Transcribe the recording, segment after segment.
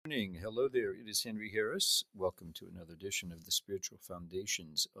Morning. Hello there. It is Henry Harris. Welcome to another edition of the Spiritual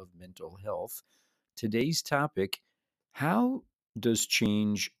Foundations of Mental Health. Today's topic: how does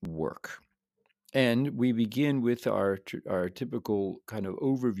change work? And we begin with our typical kind of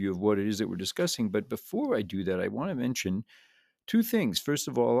overview of what it is that we're discussing. But before I do that, I want to mention two things. First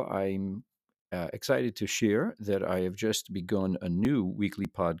of all, I'm excited to share that I have just begun a new weekly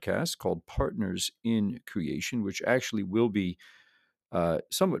podcast called Partners in Creation, which actually will be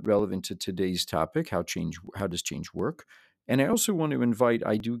somewhat relevant to today's topic: how does change work? And I also want to invite.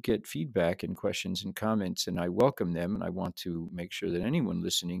 I do get feedback and questions and comments, and I welcome them. And I want to make sure that anyone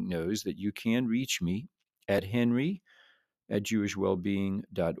listening knows that you can reach me at Henry at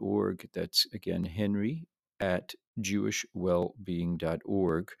jewishwellbeing.org. That's again Henry at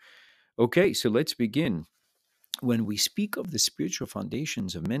jewishwellbeing.org. Okay, so let's begin. When we speak of the spiritual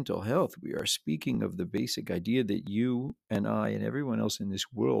foundations of mental health, we are speaking of the basic idea that you and I and everyone else in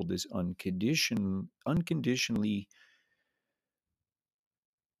this world is unconditionally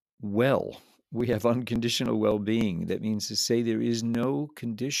well. We have unconditional well being. That means to say there is no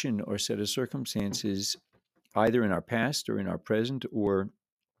condition or set of circumstances, either in our past or in our present or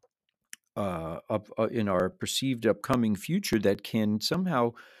in our perceived upcoming future, that can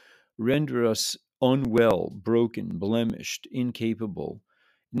somehow render us unwell, broken, blemished, incapable.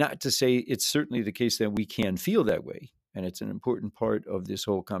 Not to say it's certainly the case that we can feel that way. And it's an important part of this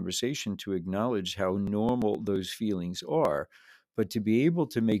whole conversation to acknowledge how normal those feelings are. But to be able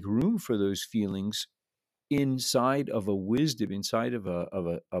to make room for those feelings inside of a wisdom, inside of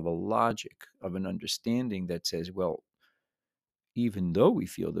a logic, of an understanding that says, well, even though we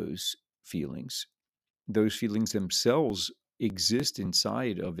feel those feelings themselves exist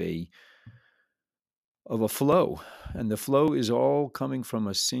inside of a flow, and the flow is all coming from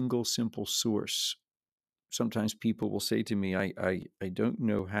a single simple source. Sometimes people will say to me, I don't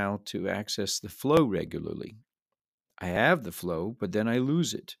know how to access the flow regularly. I have the flow, but then I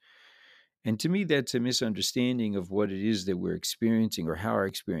lose it. And to me, that's a misunderstanding of what it is that we're experiencing or how our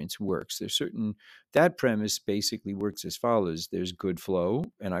experience works. That premise basically works as follows: there's good flow,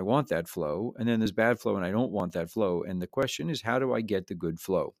 and I want that flow, and then there's bad flow, and I don't want that flow. And the question is, how do I get the good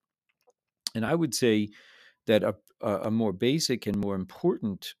flow? And I would say that a more basic and more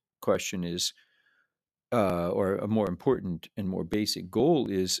important question is, or a more important and more basic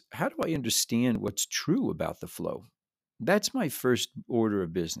goal is, how do I understand what's true about the flow? That's my first order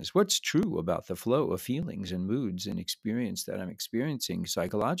of business. What's true about the flow of feelings and moods and experience that I'm experiencing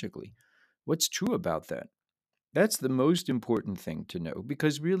psychologically? What's true about that? That's the most important thing to know,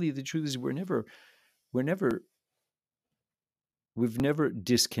 because really the truth is we're never we've never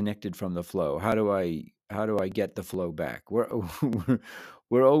disconnected from the flow. How do I get the flow back? We're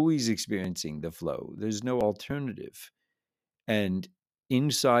always experiencing the flow. There's no alternative. And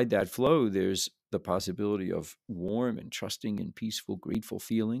inside that flow, there's the possibility of warm and trusting and peaceful, grateful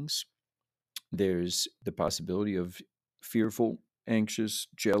feelings. There's the possibility of fearful, anxious,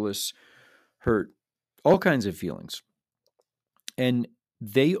 jealous, hurt, all kinds of feelings. And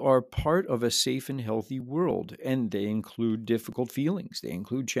they are part of a safe and healthy world, and they include difficult feelings. They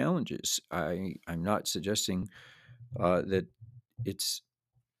include challenges. I'm not suggesting that it's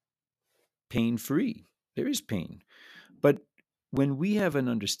pain-free. There is pain. But when we have an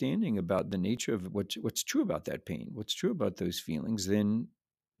understanding about the nature of what's true about that pain, what's true about those feelings, then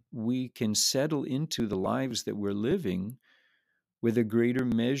we can settle into the lives that we're living with a greater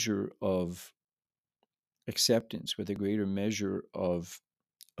measure of acceptance, with a greater measure of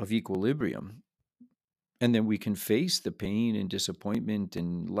equilibrium. And then we can face the pain and disappointment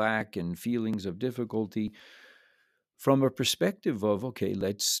and lack and feelings of difficulty from a perspective of, okay,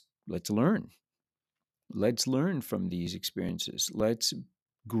 let's learn. Let's learn from these experiences. Let's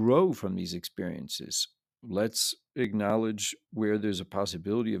grow from these experiences. Let's acknowledge where there's a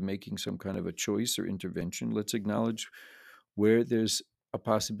possibility of making some kind of a choice or intervention. Let's acknowledge where there's a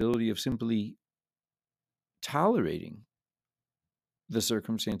possibility of simply tolerating the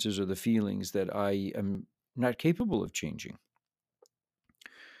circumstances or the feelings that I am not capable of changing.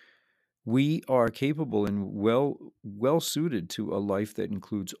 We are capable and well suited to a life that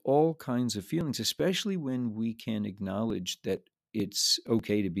includes all kinds of feelings, especially when we can acknowledge that it's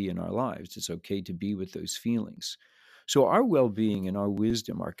okay to be in our lives. It's okay to be with those feelings. So our well-being and our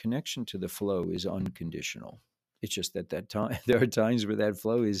wisdom, our connection to the flow is unconditional. It's just that time there are times where that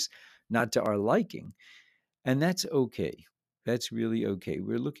flow is not to our liking, and that's okay. That's really okay.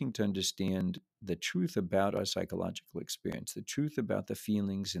 We're looking to understand the truth about our psychological experience, the truth about the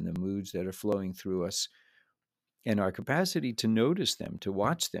feelings and the moods that are flowing through us, and our capacity to notice them, to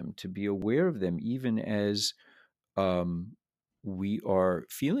watch them, to be aware of them, even as um, we are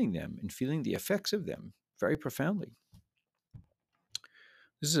feeling them and feeling the effects of them very profoundly.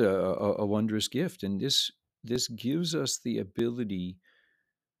 This is a wondrous gift, and this gives us the ability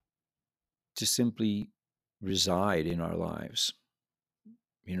to simply reside in our lives,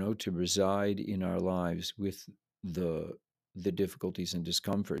 to reside in our lives with the the difficulties and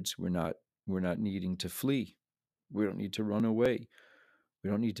discomforts. We're not needing to flee. We don't need to run away. We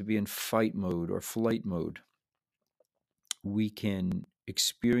don't need to be in fight mode or flight mode. We can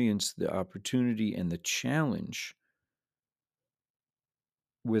experience the opportunity and the challenge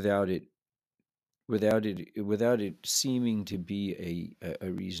without it without it seeming to be a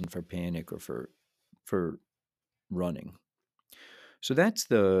reason for panic or for running. So that's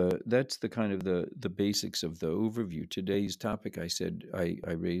the kind of the basics of the overview. Today's topic, I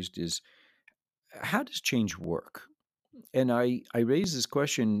raised, is how does change work? And I raised this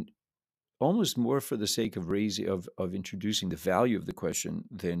question almost more for the sake of raising of introducing the value of the question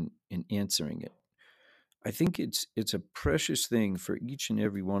than in answering it. I think it's a precious thing for each and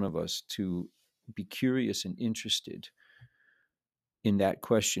every one of us to be curious and interested in that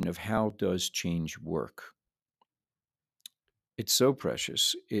question of how does change work. It's so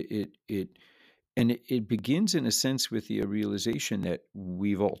precious. It begins in a sense with the realization that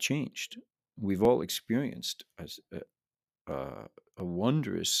we've all changed. We've all experienced a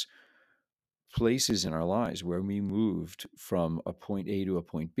wondrous places in our lives where we moved from a point A to a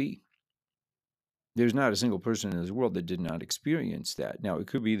point B. There's not a single person in this world that did not experience that. Now, it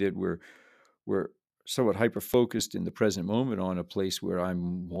could be that we're somewhat hyper focused in the present moment on a place where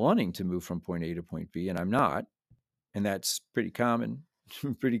I'm wanting to move from point A to point B, and I'm not, and that's pretty common.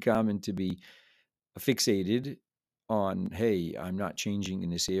 Pretty common to be fixated on, hey, I'm not changing in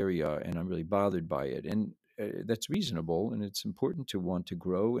this area, and I'm really bothered by it, and that's reasonable, and it's important to want to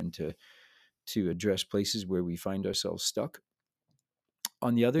grow and to address places where we find ourselves stuck.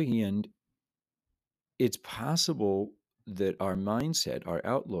 On the other hand, it's possible that our mindset, our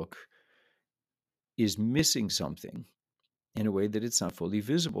outlook, is missing something in a way that it's not fully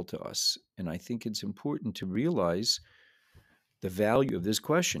visible to us. And I think it's important to realize the value of this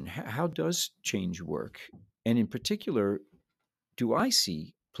question. How does change work? And in particular, do I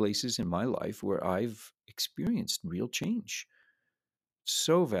see places in my life where I've experienced real change?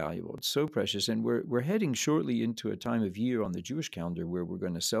 So valuable, it's so precious. And we're heading shortly into a time of year on the Jewish calendar where we're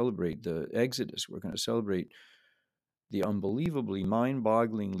going to celebrate the Exodus. We're going to celebrate the unbelievably,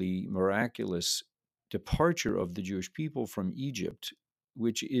 mind-bogglingly miraculous departure of the Jewish people from Egypt,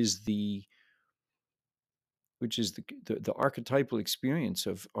 which is the archetypal experience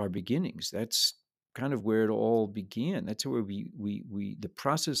of our beginnings. That's kind of where it all began. That's where we the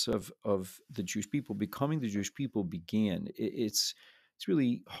process of the Jewish people becoming the Jewish people began. It's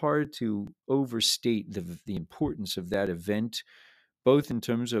really hard to overstate the importance of that event, both in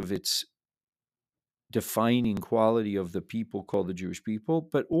terms of its defining quality of the people called the Jewish people,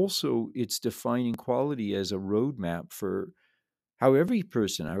 but also its defining quality as a roadmap for how every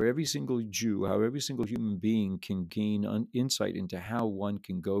person, how every single Jew, how every single human being can gain insight into how one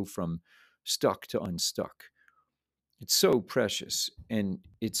can go from stuck to unstuck. It's so precious, and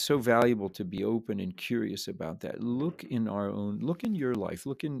it's so valuable to be open and curious about that. Look in your life,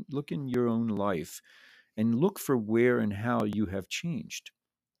 look in your own life, and look for where and how you have changed.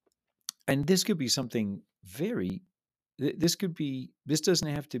 And this could be something very this doesn't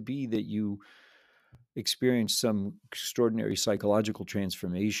have to be that you experience some extraordinary psychological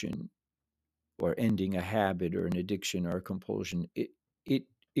transformation or ending a habit or an addiction or a compulsion. It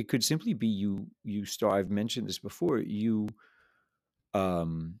it could simply be you start. I've mentioned this before.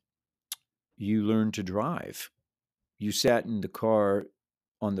 Um you learn to drive. You sat in the car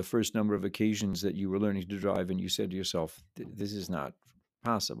on the first number of occasions that you were learning to drive, and you said to yourself, This is not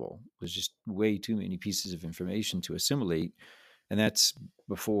possible. There's just way too many pieces of information to assimilate." And that's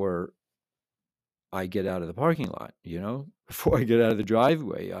before I get out of the parking lot, before I get out of the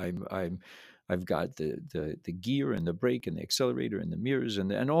driveway. I've got the gear and the brake and the accelerator and the mirrors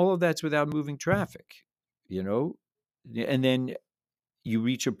and all of that's without moving traffic, you know? And then you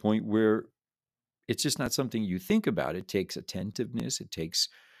reach a point where it's just not something you think about. It takes attentiveness. It takes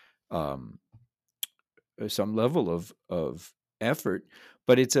um, some level of effort,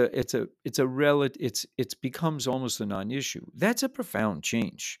 but it's a relative. It's becomes almost a non-issue. That's a profound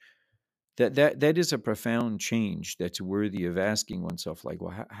change. That is a profound change that's worthy of asking oneself, like,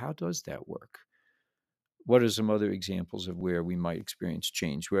 well, how does that work? What are some other examples of where we might experience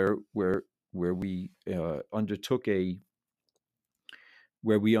change, where we undertook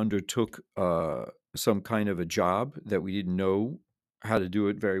some kind of a job that we didn't know how to do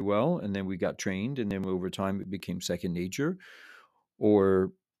it very well, and then we got trained, and then over time it became second nature,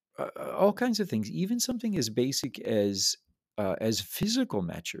 or all kinds of things, even something as basic as physical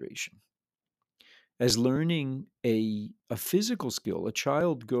maturation, as learning a physical skill. A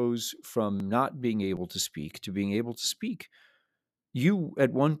child goes from not being able to speak to being able to speak. You,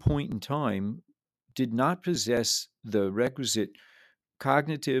 at one point in time, did not possess the requisite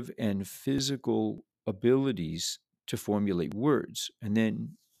cognitive and physical abilities to formulate words. And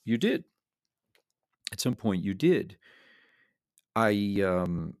then you did. At some point, you did. I,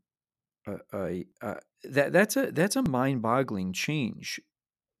 that's a mind-boggling change.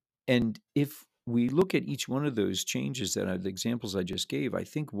 And if we look at each one of those changes that the examples I just gave, I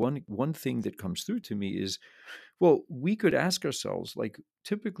think one thing that comes through to me is, well, we could ask ourselves, like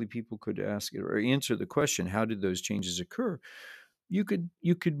typically people could ask or answer the question, how did those changes occur? You could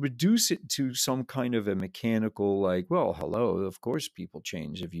reduce it to some kind of a mechanical, like, well, hello, of course people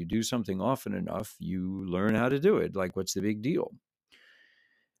change. If you do something often enough, you learn how to do it. Like, what's the big deal?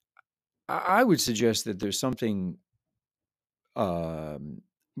 I would suggest that there's something um,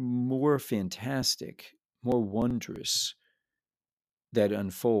 more fantastic, more wondrous that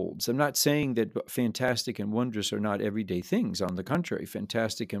unfolds. I'm not saying that fantastic and wondrous are not everyday things. On the contrary,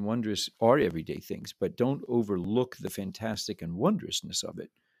 fantastic and wondrous are everyday things, but don't overlook the fantastic and wondrousness of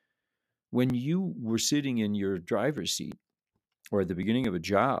it. When you were sitting in your driver's seat or at the beginning of a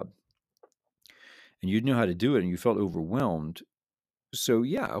job and you didn't know how to do it and you felt overwhelmed, so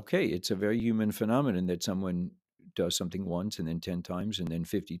yeah, okay, it's a very human phenomenon that someone does something once and then 10 times and then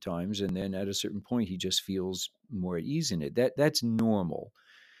 50 times, and then at a certain point he just feels more at ease in it. That's normal.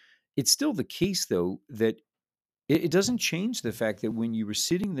 It's still the case, though, that it doesn't change the fact that when you were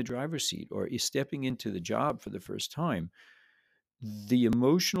sitting in the driver's seat or stepping into the job for the first time, the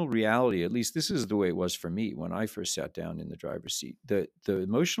emotional reality, at least this is the way it was for me when I first sat down in the driver's seat, the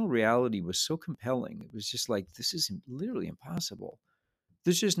emotional reality was so compelling. It was just like, this is literally impossible.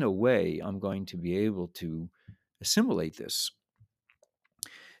 There's just no way I'm going to be able to assimilate this.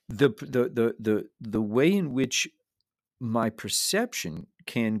 The way in which my perception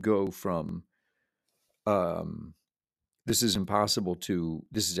can go from um, this is impossible to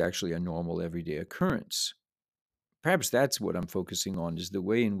this is actually a normal everyday occurrence. Perhaps that's what I'm focusing on, is the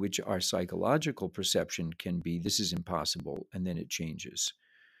way in which our psychological perception can be this is impossible, and then it changes.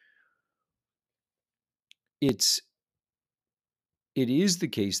 It's it is the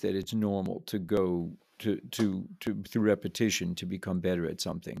case that it's normal to go to through repetition to become better at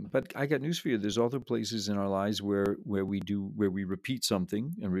something. But I got news for you. There's other places in our lives where we repeat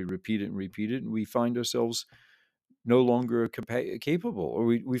something and we repeat it, and we find ourselves no longer capable, or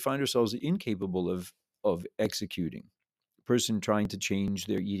we find ourselves incapable of executing. A person trying to change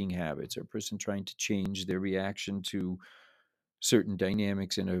their eating habits, or a person trying to change their reaction to certain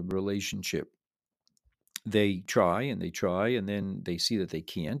dynamics in a relationship. They try and they try, and then they see that they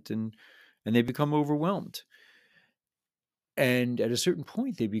can't, and they become overwhelmed. And at a certain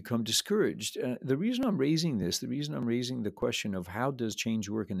point, they become discouraged. The reason I'm raising this, the reason I'm raising the question of how does change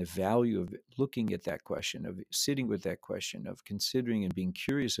work, and the value of looking at that question, of sitting with that question, of considering and being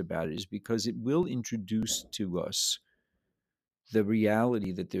curious about it, is because it will introduce to us the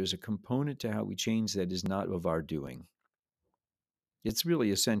reality that there's a component to how we change that is not of our doing. It's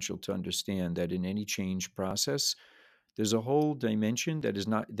really essential to understand that in any change process, there's a whole dimension that is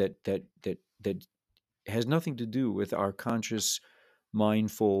not that has nothing to do with our conscious,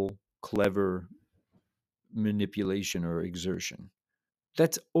 mindful, clever manipulation or exertion.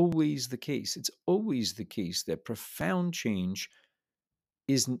 That's always the case. It's always the case that profound change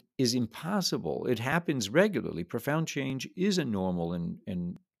is impossible. It happens regularly. Profound change is a normal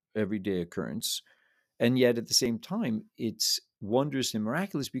and everyday occurrence. And yet at the same time, it's wondrous and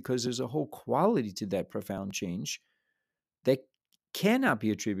miraculous because there's a whole quality to that profound change that cannot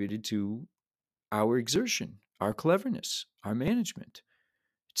be attributed to our exertion, our cleverness, our management.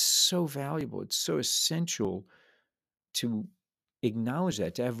 It's so valuable. It's so essential to acknowledge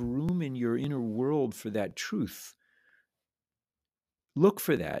that, to have room in your inner world for that truth. Look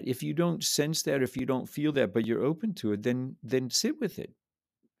for that. If you don't sense that, if you don't feel that, but you're open to it, then sit with it.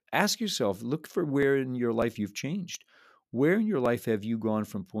 Ask yourself, look for where in your life you've changed. Where in your life have you gone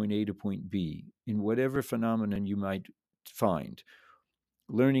from point A to point B in whatever phenomenon you might find?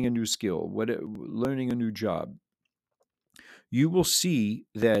 Learning a new skill, learning a new job. You will see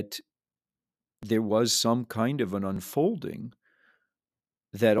that there was some kind of an unfolding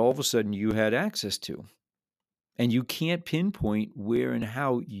that all of a sudden you had access to. And you can't pinpoint where and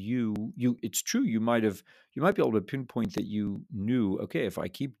how you it's true, you might be able to pinpoint that you knew, okay, if I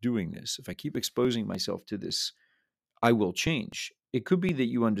keep doing this, if I keep exposing myself to this, I will change. it could be that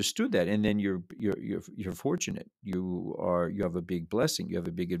you understood that, and then you're fortunate. You have a big blessing. You have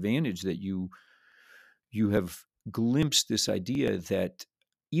a big advantage that you have glimpsed this idea that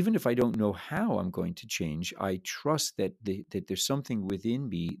even if I don't know how I'm going to change, I trust that that there's something within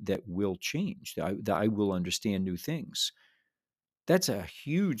me that will change. That I will understand new things. That's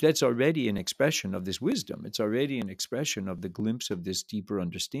already an expression of this wisdom. It's already an expression of the glimpse of this deeper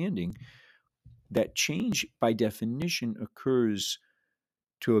understanding that change by definition occurs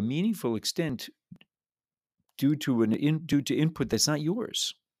to a meaningful extent due to input that's not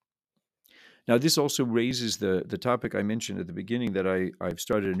yours. Now, this also raises the topic I mentioned at the beginning, that I've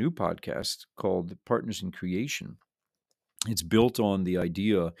started a new podcast called Partners in Creation. It's built on the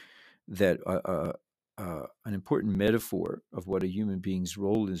idea that an important metaphor of what a human being's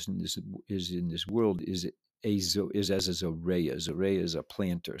role is in this world is as a zoreya. Zoreya is a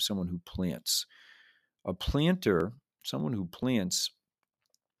planter, someone who plants. A planter, someone who plants,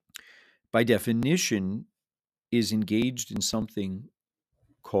 by definition, is engaged in something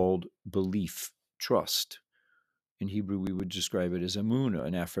called belief, trust. In Hebrew, we would describe it as amuna,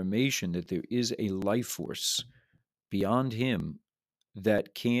 an affirmation that there is a life force beyond him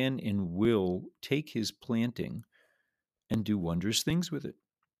that can and will take his planting and do wondrous things with it.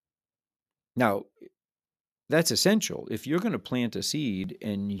 Now, that's essential. If you're going to plant a seed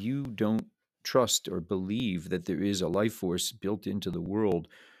and you don't trust or believe that there is a life force built into the world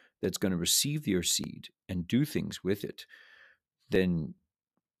that's going to receive your seed and do things with it, then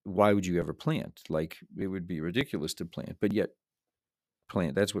why would you ever plant? Like, it would be ridiculous to plant, but yet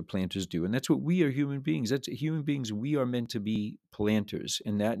plant. That's what planters do, and that's what we are, human beings. That's human beings. We are meant to be planters,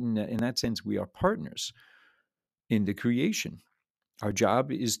 and in that sense, we are partners in the creation. Our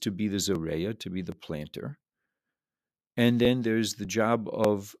job is to be the zoreya, to be the planter, and then there's the job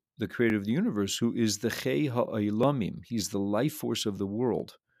of the creator of the universe, who is the chei ha'olamim. He's the life force of the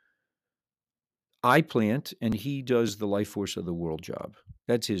world. I plant, and he does the life force of the world job.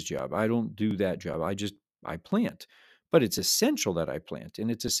 That's his job. I don't do that job. I plant. But it's essential that I plant, and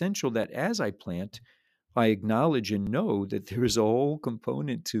it's essential that as I plant, I acknowledge and know that there is a whole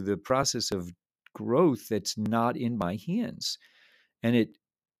component to the process of growth that's not in my hands. And it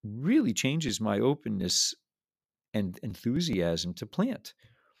really changes my openness and enthusiasm to plant.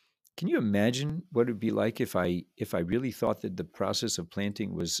 Can you imagine what it would be like if I really thought that the process of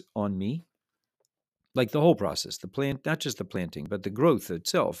planting was on me? Like the whole process, the plant, not just the planting, but the growth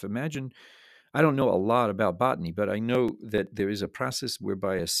itself. Imagine, I don't know a lot about botany, but I know that there is a process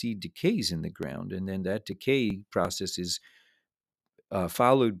whereby a seed decays in the ground, and then that decay process is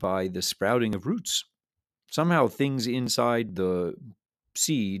followed by the sprouting of roots. Somehow things inside the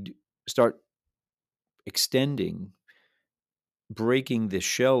seed start extending, breaking the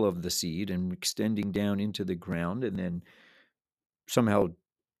shell of the seed and extending down into the ground, and then somehow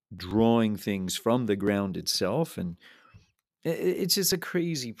drawing things from the ground itself. And it's just a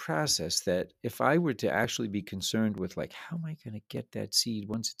crazy process that if I were to actually be concerned with, like, how am I going to get that seed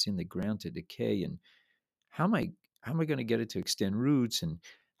once it's in the ground to decay, and how am I going to get it to extend roots, and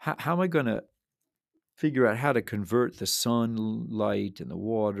how am I going to figure out how to convert the sunlight and the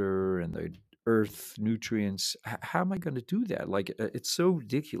water and the earth nutrients? How am I going to do that? Like, it's so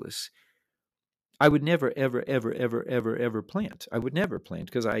ridiculous. I would never, ever, ever, ever, ever, ever plant. I would never plant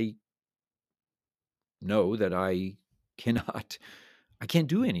because I know that cannot, I can't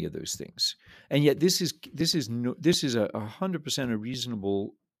do any of those things. And yet, this is no, this is 100% a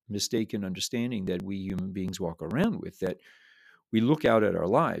reasonable mistaken understanding that we human beings walk around with. That we look out at our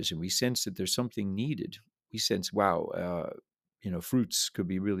lives and we sense that there's something needed. We sense, wow, fruits could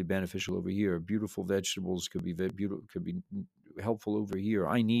be really beneficial over here. Beautiful vegetables could be beautiful, could be helpful over here.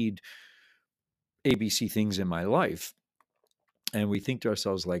 I need ABC things in my life, and we think to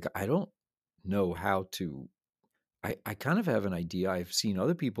ourselves, like, I don't know how to. I kind of have an idea. I've seen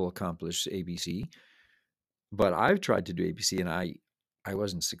other people accomplish ABC, but I've tried to do ABC and I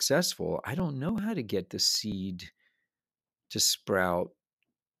wasn't successful. I don't know how to get the seed to sprout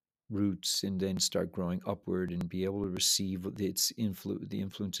roots and then start growing upward and be able to receive the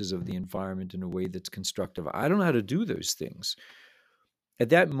influences of the environment in a way that's constructive. I don't know how to do those things at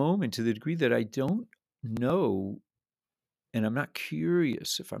that moment, to the degree that I don't know, and I'm not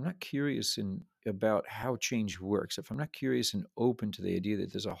curious. If I'm not curious about how change works, if I'm not curious and open to the idea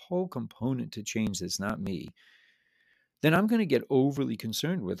that there's a whole component to change that's not me, then I'm going to get overly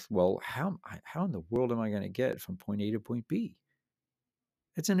concerned with, well, how in the world am I going to get from point A to point B?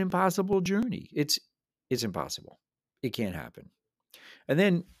 It's an impossible journey. It's impossible. It can't happen. And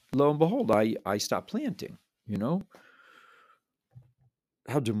then, lo and behold, I stop planting. You know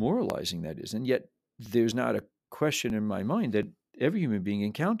how demoralizing that is. And yet, there's not a question in my mind that every human being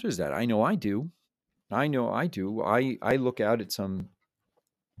encounters that. I know I do. I know I do. I look out at some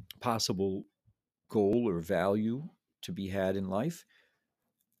possible goal or value to be had in life.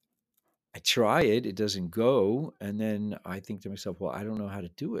 I try it, it doesn't go. And then I think to myself, well, I don't know how to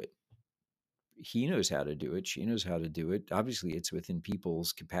do it. He knows how to do it. She knows how to do it. Obviously, it's within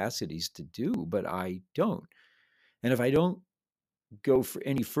people's capacities to do, but I don't. And if I don't go for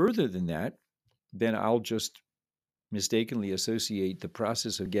any further than that, then I'll just mistakenly associate the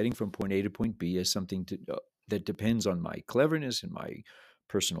process of getting from point A to point B as something that depends on my cleverness and my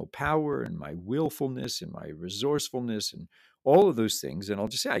personal power and my willfulness and my resourcefulness and all of those things. And I'll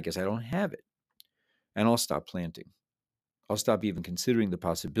just say, I guess I don't have it. And I'll stop planting. I'll stop even considering the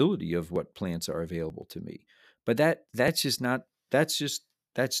possibility of what plants are available to me. But that's just not that's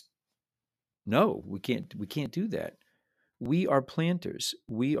no, we can't do that. We are planters.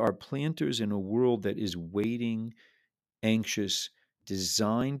 We are planters in a world that is waiting, anxious,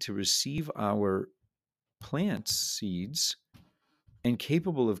 designed to receive our plant seeds and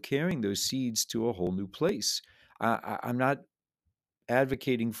capable of carrying those seeds to a whole new place. I'm not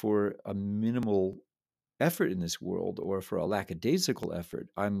advocating for a minimal effort in this world or for a lackadaisical effort.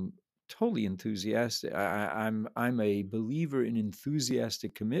 I'm totally enthusiastic. I'm a believer in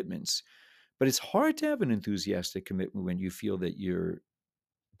enthusiastic commitments, but it's hard to have an enthusiastic commitment when you feel that you're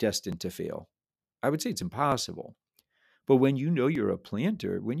destined to fail. I would say it's impossible. But when you know you're a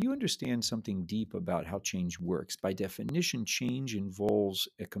planter, when you understand something deep about how change works, by definition, change involves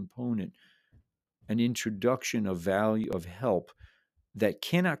a component, an introduction of value, of help that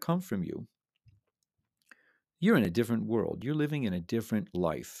cannot come from you. You're in a different world. You're living in a different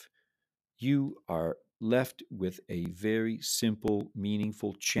life. You are left with a very simple,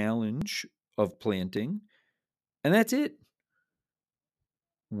 meaningful challenge of planting, and that's it.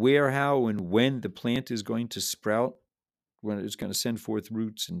 Where, how, and when the plant is going to sprout, when it's going to send forth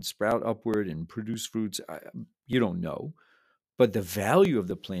roots and sprout upward and produce fruits, you don't know. But the value of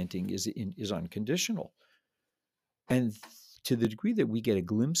the planting is unconditional. And to the degree that we get a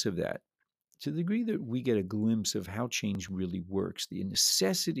glimpse of that, to the degree that we get a glimpse of how change really works, the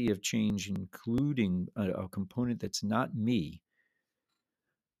necessity of change, including a component that's not me,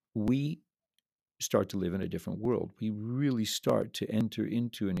 we start to live in a different world. We really start to enter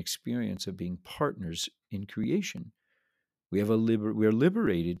into an experience of being partners in creation. We are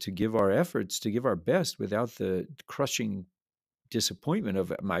liberated to give our efforts, to give our best without the crushing disappointment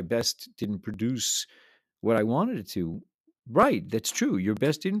of my best didn't produce what I wanted it to. Right, that's true. Your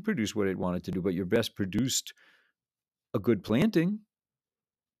best didn't produce what it wanted to do, but your best produced a good planting,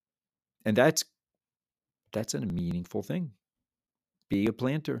 and that's a meaningful thing. Be a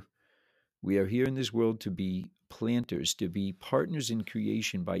planter. We are here in this world to be planters, to be partners in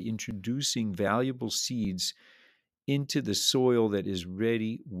creation by introducing valuable seeds into the soil that is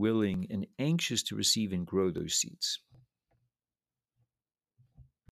ready, willing, and anxious to receive and grow those seeds.